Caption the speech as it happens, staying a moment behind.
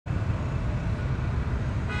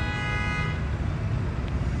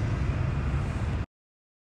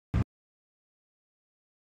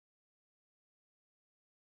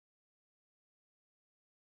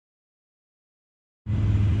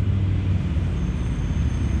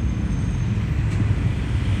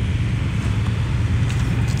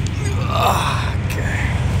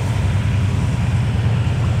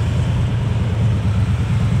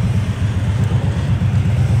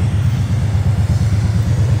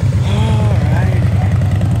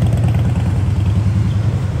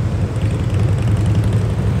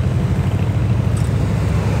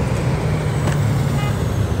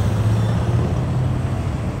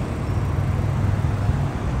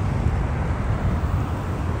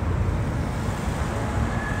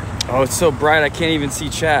Oh, it's so bright I can't even see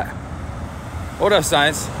chat. What up,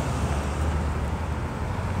 Science?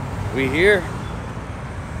 We here.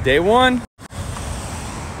 Day one.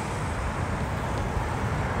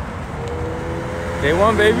 Day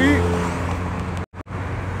one, baby.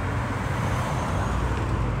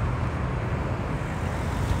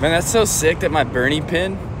 Man, that's so sick that my Bernie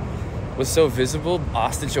pin was so visible.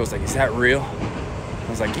 Austin Show was like, is that real? I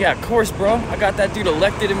was like, yeah, of course, bro. I got that dude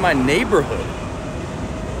elected in my neighborhood.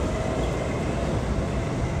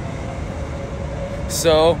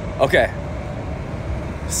 So, okay.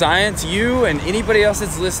 Science, you and anybody else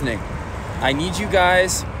that's listening, I need you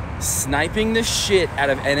guys sniping the shit out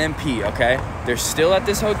of NMP, okay? They're still at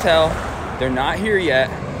this hotel. They're not here yet,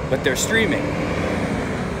 but they're streaming.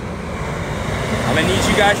 I'm gonna need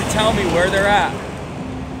you guys to tell me where they're at.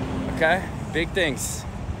 Okay? Big things.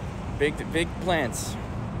 Big plans.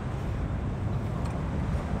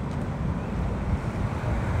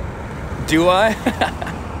 Do I?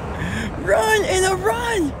 Run in a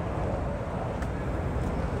run!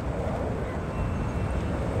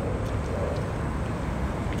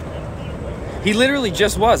 He literally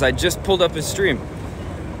just was. I just pulled up his stream.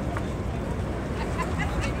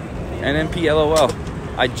 NMP LOL.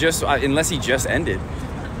 Unless he just ended.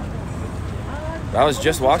 I was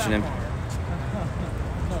just watching him.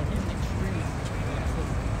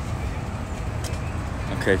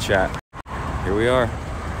 Okay, chat. Here we are.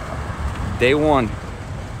 Day one.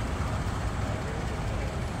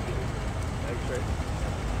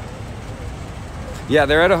 Yeah,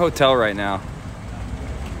 they're at a hotel right now.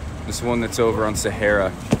 This one that's over on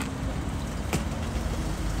Sahara.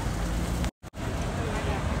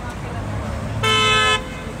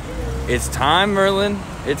 It's time, Merlin.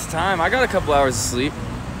 It's time. I got a couple hours of sleep.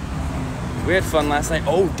 We had fun last night.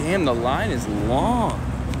 Oh, damn, the line is long.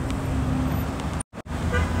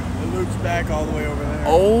 It loops back all the way over there.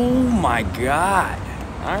 Oh, my God.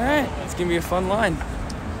 All right, it's going to be a fun line.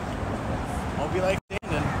 I'll be like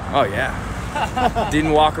standing. Oh, yeah.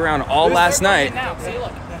 Didn't walk around all last night. Now. See,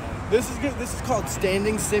 look. This is good. This is called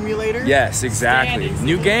Standing Simulator. Yes, exactly.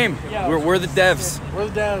 New game. Yeah, we're the devs. We're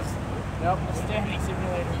the devs. Yep. Standing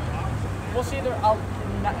simulator. We'll see. Now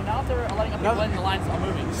they're letting up people in, the lines are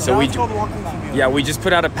moving. So it's called Walking Simulator. Yeah, we just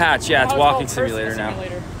put out a patch. Yeah, it's Now Walking called Simulator now.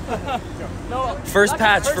 No, First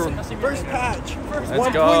patch for. First patch.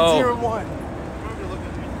 Let's go. 1.01.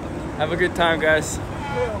 Have a good time, guys.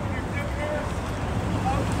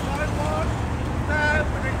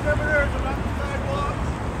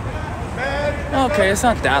 Okay, it's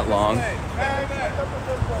not that long.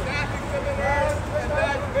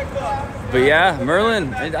 But yeah,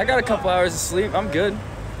 Merlin, I got a couple hours of sleep. I'm good.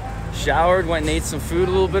 Showered, went and ate some food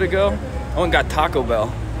a little bit ago. Oh, and got Taco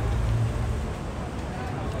Bell.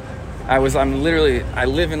 I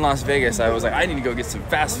live in Las Vegas. I was like, I need to go get some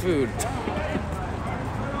fast food.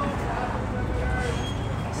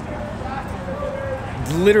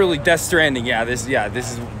 Literally Death Stranding. This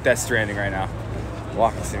is Death Stranding right now.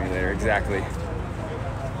 Walking Simulator, exactly.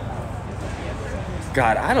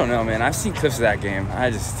 God, I don't know, man. I've seen clips of that game. I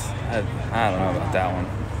don't know about that one.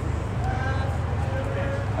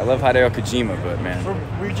 I love Hideo Kojima, but man.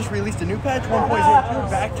 We just released a new patch, 1.02,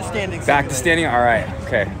 back to Standing Simulator. Back to Standing, all right,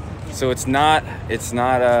 okay. So it's not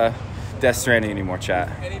Death Stranding anymore, chat.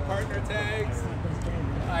 Any partner tags?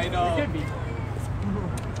 I know. It could be.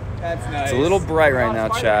 That's nice. It's a little bright right now,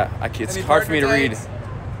 chat. It's hard for me to read.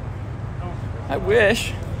 I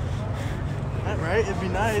wish. Right? It'd be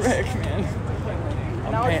nice. Frick, man.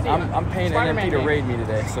 I'm paying NMP to raid me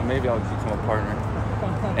today, so maybe I'll become a partner.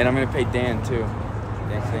 And I'm gonna pay Dan too.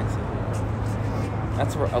 Dan Clancy.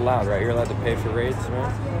 That's allowed, right? You're allowed to pay for raids,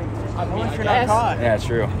 right? I mean, You're not caught. Yeah,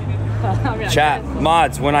 true. Chat,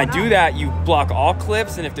 mods, when I do that, you block all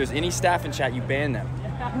clips, and if there's any staff in chat, you ban them.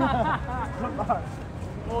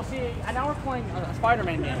 Well, see, now we're playing a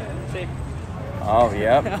Spider-Man game. See? Oh,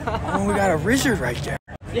 yep. Oh, we got a wizard right there.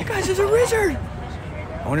 You guys, there's a wizard.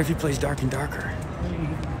 I wonder if he plays Dark and Darker.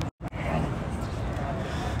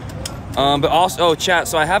 But also, chat,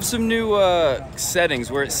 so I have some new settings.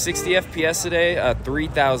 We're at 60 FPS today,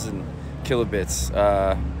 3,000 kilobits.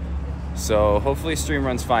 So hopefully stream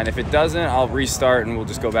runs fine. If it doesn't, I'll restart and we'll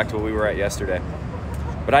just go back to what we were at yesterday.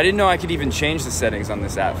 But I didn't know I could even change the settings on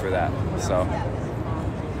this app for that. So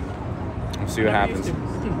we'll see what happens.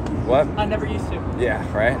 What? I never used to. Yeah,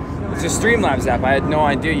 right? It's a Streamlabs app. I had no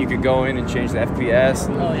idea you could go in and change the FPS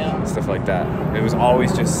and stuff like that. It was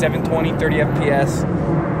always just 720, 30 FPS.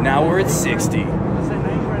 Now we're at 60.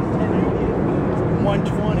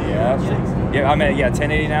 120. Yeah. Yeah, I'm at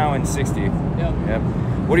 1080 now and 60. Yep.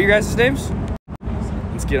 What are your guys' names?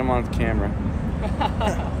 Let's get them on the camera.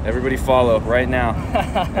 Everybody follow right now.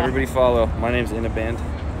 Everybody follow. My name's In a Band.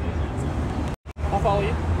 I'll follow you.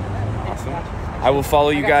 Awesome. I will follow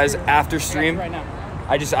you guys after I stream. got you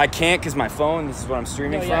right now. I can't because my phone. This is what I'm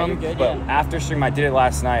streaming No, yeah, from. you're good, but yeah. after stream, I did it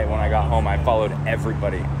last night when I got home. I followed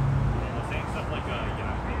everybody.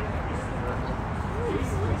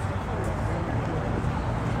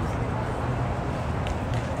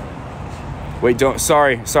 Wait, don't.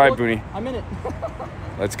 Sorry, Booney. I'm in it.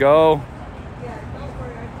 Let's go.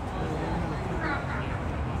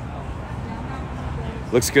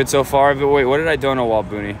 Looks good so far. But wait, what did I dono while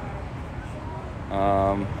Booney?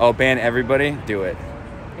 Oh, ban everybody. Do it.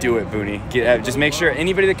 Do it, Booney. Just make sure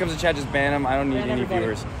anybody that comes to chat, just ban them. I don't need Ban any everybody.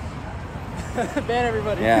 viewers. Ban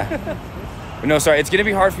everybody. Yeah. But no, sorry. It's gonna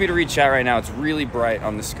be hard for me to read chat right now. It's really bright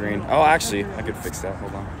on the screen. Oh, actually, I could fix that.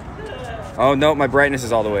 Hold on. Oh no, my brightness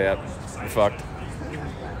is all the way up. We're fucked.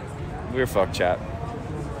 We're fucked, chat.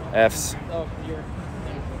 Fs. Oh, you're.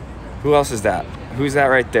 Who else is that? Who's that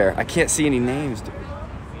right there? I can't see any names, dude.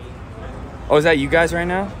 Oh, is that you guys right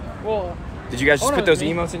now? Well, Did you guys just no, put those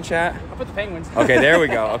me. emotes in chat? I put the penguins. Okay, there we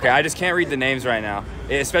go. Okay, I just can't read the names right now.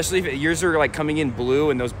 Especially if yours are like coming in blue,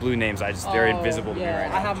 and those blue names, they're invisible to me right I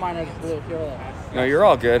now. have mine as blue. Here, No, you're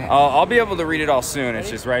all good. I'll be able to read it all soon. It's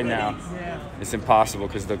just right now. Yeah. It's impossible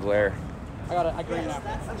because of the glare. I green now.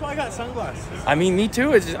 That's why I got sunglasses. I mean, me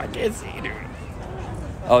too. It's just, I can't see, dude.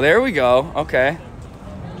 Oh, there we go. Okay.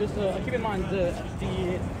 Just keep in mind the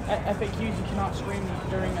FAQs you cannot stream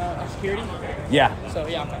during security. Yeah. So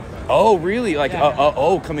yeah. Okay. Oh, really? Like,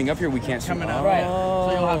 Yeah. Coming up here, we can't stream. Coming up. Right.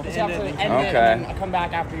 So you'll have to end it Okay. and then come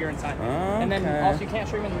back after you're inside. And then Okay. also you can't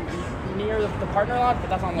stream near the partner lot, but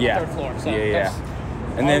that's on the third floor. So yeah. that's-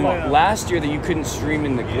 And then Oh, yeah. last year that you couldn't stream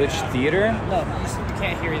in the Glitch Theater. No, you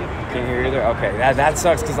can't hear either. Can't hear either. Okay, that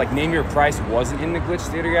sucks because like Name Your Price wasn't in the Glitch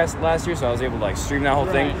Theater last year, so I was able to like stream that whole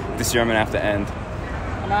thing. Right. This year I'm gonna have to end.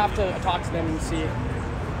 I'm gonna have to talk to them and see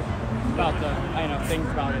about things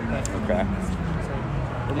about it. But, Okay.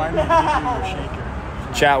 Remind me to give you your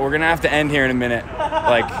shaker. Chat, we're gonna have to end here in a minute.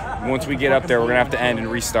 Like once we get up there, we're gonna have to end and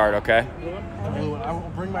restart. Okay. Blue one. I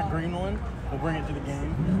will bring my green one. We'll bring it to the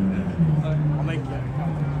game. I'll make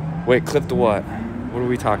you. Wait, clip to what? What are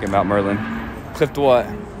we talking about, Merlin? Clip to what?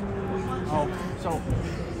 Oh, so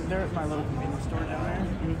there's my little convenience store down there.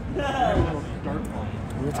 They have a little dart ball.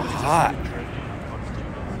 It's hot.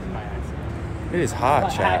 It is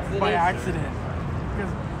hot, chat. By accident.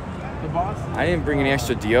 Because the boss. I didn't bring any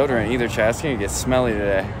extra deodorant either, chat. It's gonna get smelly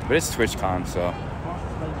today. But it's TwitchCon, so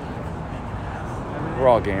we're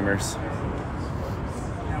all gamers.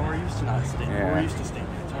 Yeah, we're used to not staying. Yeah. We're used to staying.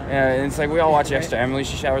 Yeah, and it's like we all watch Extra Emily.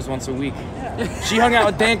 She showers once a week. She hung out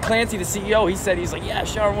with Dan Clancy, the CEO. He's like, yeah,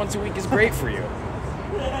 shower once a week is great for you.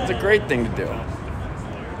 It's a great thing to do.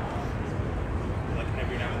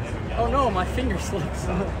 oh no, my finger slips.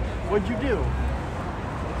 What'd you do?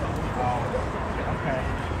 Oh, okay.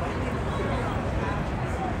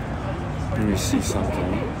 Let me see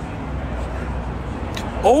something.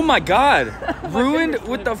 Oh my God! Ruined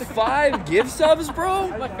with the 5 gift subs, bro?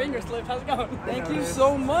 My finger slipped. How's it going? Thank you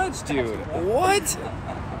so much, dude. What?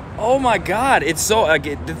 Oh my God! It's so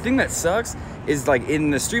the thing that sucks is like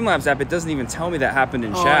in the Streamlabs app, it doesn't even tell me that happened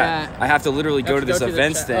in chat. Yeah. I have to literally go to this the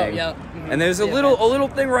events chat. thing, Oh, yeah. Mhm. and there's a Yeah, little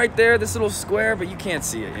thing right there, this little square, but you can't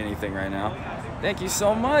see anything right now. Thank you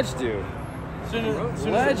so much, dude. As soon as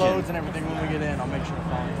it Legend. loads and everything when we get in, I'll make sure to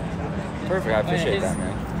follow you. Perfect. I appreciate that,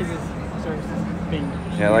 man. His service is being.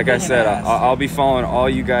 Yeah, like I said, ass. I'll be following all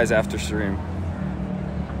you guys after stream.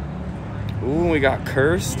 Ooh, we got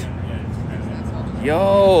Cursed.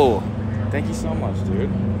 Yo, thank you so much,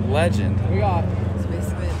 dude. Legend. We got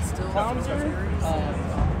Spaceman still. Clownzer,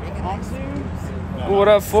 Onsu, What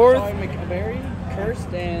up, Fourth? Sorry McAberry,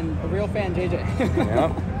 Cursed, and a real fan, JJ.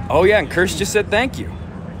 Yep. Oh yeah, and Cursed just said thank you.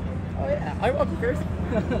 Oh yeah, I welcome Cursed.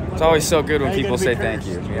 It's always so good when Now you people gotta say be thank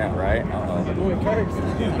you. cursed. Yeah, right? Uh-oh. Boy, Cursed.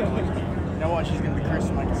 You know what? She's gonna be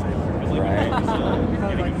cursing like a sailor. Right.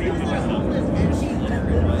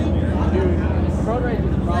 Dude, road rage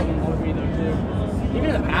is a problem with me though too. Even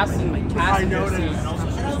in the past, in like passenger seats,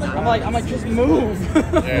 I'm like, just move.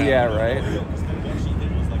 Yeah, right?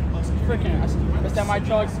 Freaking, I semi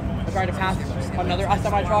trucks. I tried to pass another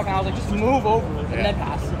semi truck, and I was like, just move over and then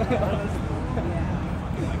pass.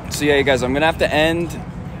 So yeah, you guys, I'm gonna have to end.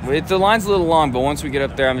 The line's a little long, but once we get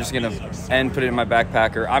up there, I'm just gonna end, put it in my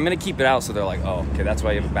backpacker. I'm gonna keep it out so they're like, oh, okay, that's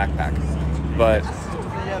why you have a backpack. But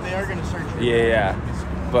Yeah, they are gonna search you. yeah.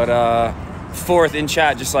 But Fourth in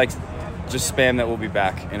chat, just spam that we'll be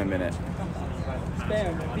back in a minute.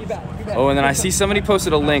 Spam, be back. Oh, and then I see somebody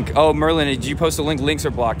posted a link. Oh, Merlin, did you post a link? Links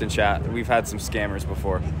are blocked in chat. We've had some scammers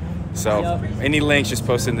before. So Yep. any links, just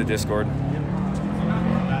post in the Discord.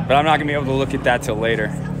 But I'm not gonna be able to look at that till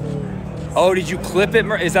later. Oh, did you clip it?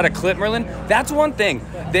 Is that a clip, Merlin? That's one thing.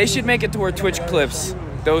 They should make it to where Twitch clips.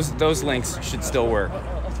 Those links should still work.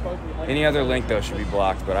 Any other link though should be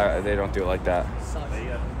blocked, but they don't do it like that.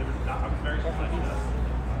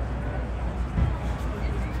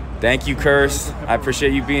 Thank you, Curse. I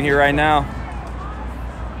appreciate you being here right now.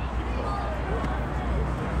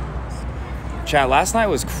 Chat, last night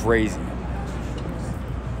was crazy.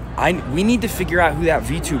 We need to figure out who that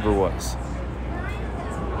VTuber was.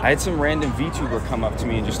 I had some random VTuber come up to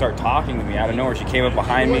me and just start talking to me out of nowhere. She came up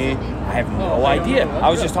behind me. I have no idea. I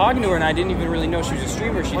was just talking to her and I didn't even really know she was a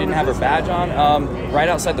streamer. She didn't have her badge on. Right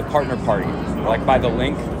outside the partner party, like by the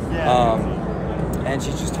link. And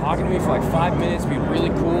she's just talking to me for like 5 minutes, being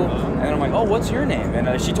really cool. And then I'm like, oh, what's your name?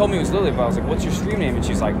 And she told me it was Lily, but I was like, what's your stream name? And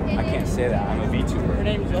she's like, I can't say that. I'm a VTuber. Her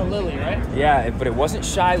name's Lily, right? Yeah, but it wasn't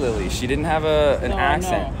Shy Lily. She didn't have an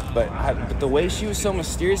accent. No. But the way she was so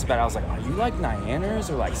mysterious about it, I was like, are you like Nianners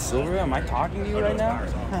or like Silver? Am I talking to you right now?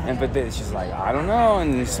 But then she's like, I don't know.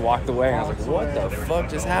 And just walked away. And I was like, what the fuck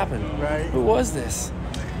just happened? Who was this?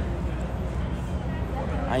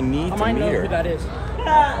 I need to meet her. I might know who that is.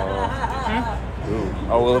 Ooh.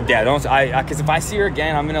 Oh well, yeah. Don't because if I see her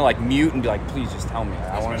again, I'm gonna like mute and be like, please just tell me.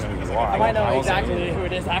 I want to know who you are. I might know exactly who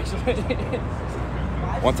it is actually.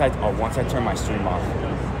 Once I turn my stream off,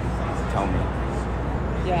 tell me.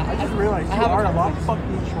 Yeah, I just realized you are a lot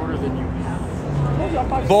fucking shorter than you.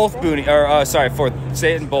 Both Booney, or sorry,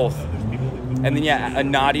 say it in both. And then yeah,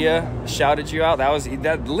 Nadia shouted you out.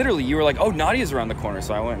 That literally you were like, oh, Nadia's around the corner.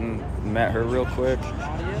 So I went and met her real quick.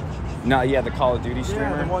 Yeah, the Call of Duty streamer.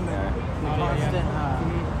 Yeah, the one that constant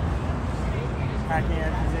hacking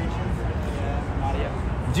accusations. Yeah, Nadia.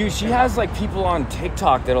 Dude, she has like people on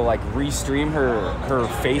TikTok that'll like restream her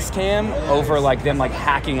face cam over like them like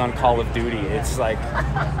hacking on Call of Duty. It's like,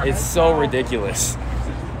 it's so ridiculous.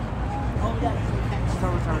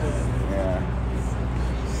 Yeah.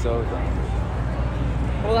 So dumb.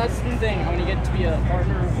 Well, that's the thing. When you get to be a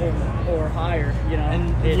partner or higher, you know,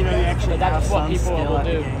 and you know, you actually that's have what some people skill will at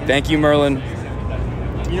do. the game. Thank you, Merlin.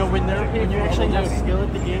 You know, when you actually have skill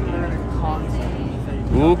at the game, they're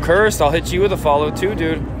constant. Ooh, Cursed. I'll hit you with a follow too,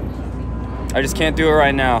 dude. I just can't do it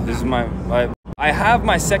right now. This is I have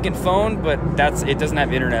my second phone, but it doesn't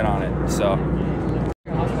have internet on it, so I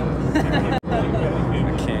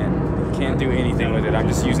can't do anything with it. I'm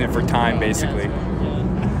just using it for time, basically.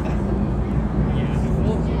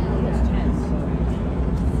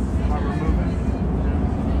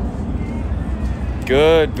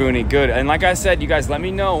 Good, Booney, good. And like I said, you guys, let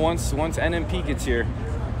me know once NMP gets here.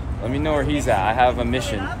 Let me know where he's at. I have a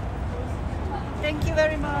mission. Thank you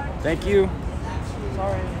very much. Thank you.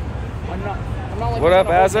 Sorry. I'm not like what up,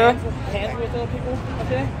 Azza? Hands with people,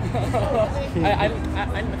 okay? I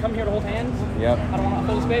come here to hold hands. Yep. I don't want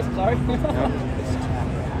to fill the space, I'm sorry.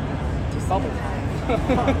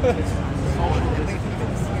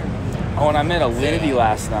 Oh, and I met Alinity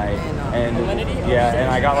last night, and yeah,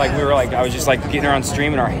 and I got like I was just like getting her on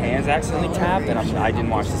stream, and our hands accidentally tapped, and I didn't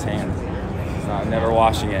wash his hands. So I'm never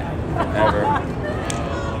washing it, never.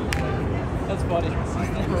 That's funny.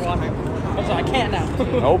 Never washing. I'm sorry, I can't now.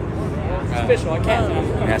 Nope. It's official. I can't now.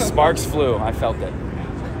 Yeah, sparks flew. I felt it.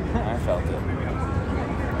 I felt it.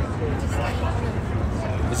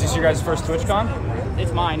 Is this your guys' first TwitchCon?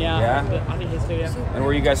 It's mine, yeah. Yeah? But I think his too, yeah. And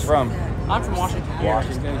where are you guys from? I'm from Washington.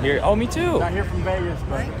 Washington. Here. Oh, me too. Not here from Vegas,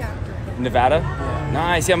 but Nevada? Yeah.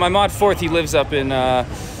 Nice. Yeah, my mod fourth, he lives up in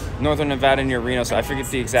northern Nevada near Reno, so I forget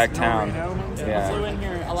the exact town. Yeah. I flew in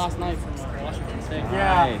here last night from Washington State.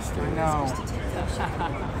 Nice, dude. I know.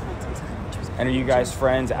 And are you guys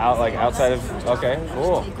friends outside of? Okay,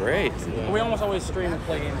 cool, great. We almost always stream and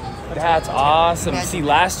play games. That's awesome. See,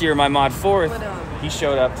 last year my mod fourth, he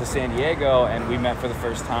showed up to San Diego and we met for the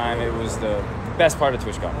first time. It was the best part of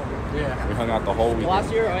TwitchCon. Yeah. We hung out the whole weekend.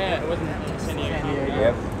 Last year, oh yeah, it wasn't in San Diego.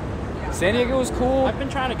 Yep. San Diego was cool. I've been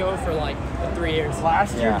trying to go for like 3 years.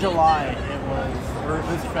 Last year, July, it was, or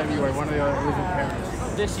this February, one of the other, it was in Paris.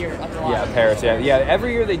 This year, July. Yeah, Paris. Yeah.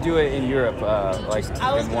 Every year they do it in Europe, like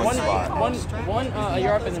in one spot. One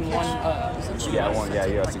Europe and then one.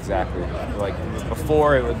 Yes, exactly. Like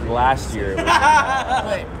before, it was last year. It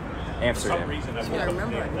was Amsterdam. I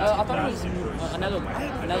remember. I thought it was another one.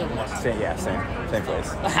 Same place.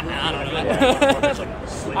 I don't know.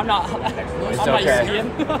 Yeah. I'm not European.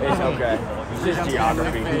 It's okay. It's just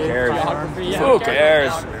geography. Who cares? Geography, yeah. Who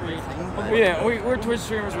cares? We're Twitch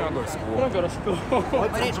streamers. We don't go to school. We don't go to school.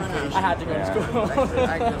 I had to go to school.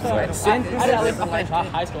 I I at least finish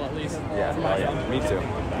high school at least. Yeah, me too.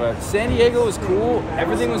 But San Diego was cool.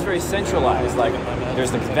 Everything was very centralized. Like, there's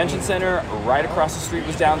the convention center right across the street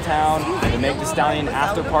was downtown. The Meg Thee Stallion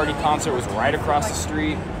after party concert was right across the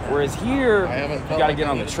street. Whereas here, you got to get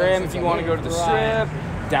on the tram if you want to go to the strip.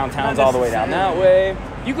 Downtown's all the way down that way.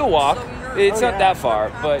 You can walk. It's not that far,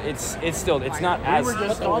 but it's not as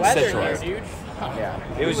centralized.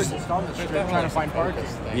 Yeah, it was just on the street trying to find parking.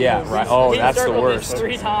 Yeah, right. Oh, that's the circled worst. this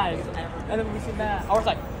 3 times, and then we see that. I was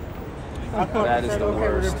like, That is the Okay, we're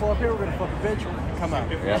worst. gonna pull up here. We're gonna fuck a bitch. Come out.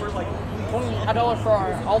 Yeah. $20 for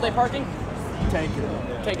our all-day parking. Take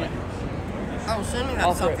it. Take it. Oh, send me that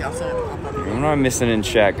All for it. selfie. I'll send it. I'll pop it. What am I missing in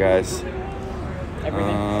chat, guys?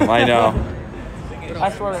 Everything. I know. I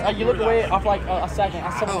swear, you look away off like a second. I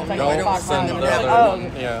saw Oh, the no, like don't 5 send times. them And that like, one.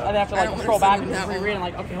 and Yeah. then I have to I like don't wanna scroll back send and them just that reread and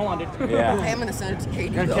like, okay, hold on, dude. Yeah. Hey, I'm gonna send it to Katie.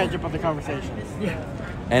 Gonna though. catch up on the conversation.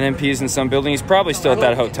 NMP's in some building. He's probably still at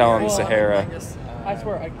that hotel in Sahara. I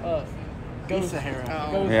swear, Go Sahara.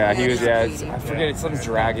 Yeah, he was. Yeah, I forget. It's some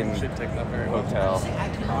dragon hotel.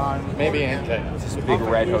 Maybe Ante. It's a big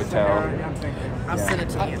red hotel. I'm thinking. I'll send it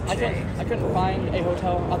to you. I couldn't find a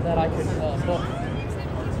hotel that I could book,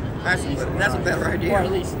 That's a better or at idea.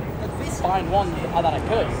 least find one that I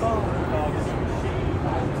could.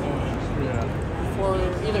 For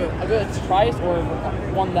either a good price or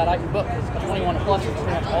one that I can book. Because 21 plus is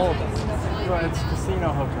pretty much all of them. Well, it's casino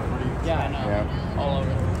hotel. What do you? Yeah, I know. Yeah. All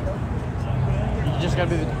over. You just gotta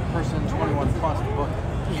be the person 21 plus to book.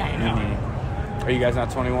 Yeah, I know. Are you guys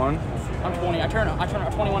not 21? I'm 20. I turn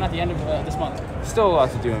 21 at the end of this month. Still a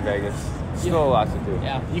lot to do in Vegas. Still a lot to do.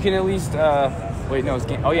 Yeah. You can at least. Wait, no.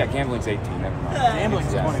 Oh yeah, gambling's 18. Never mind.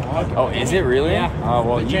 Gambling's Yeah. 21. Oh, is it really? Yeah. Oh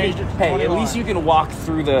well, They you changed can, it to hey, at 21. least you can walk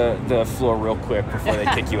through the floor real quick before they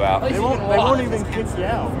kick you out. They won't even kick you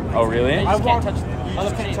out. Oh really? They I just can't walked. touch. You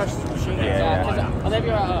just can't touch the machine. Yeah. Because they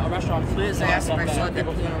have a restaurant. Please ask if I saw that.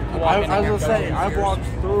 People can I walk in was and gonna go. say I've walked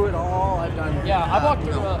through it all. I've done. Yeah, I walked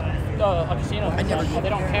through a casino. They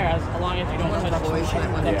don't care as long as you don't touch the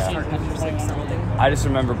machines. That's just 21. I just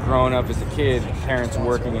remember growing up as a kid, parents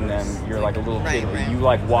working in them. You're like a little kid. Right. You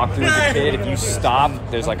like walk through as a kid. If you stop,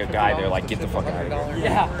 there's like a guy there, like get the fuck out of here.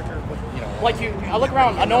 Yeah. Like I look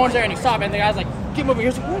around, no one's there, and you stop, and the guy's like, "Keep moving."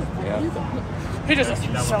 You're like, "What?" Yeah. He just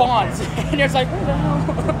spawns, and you're just like, "What the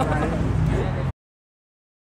hell?"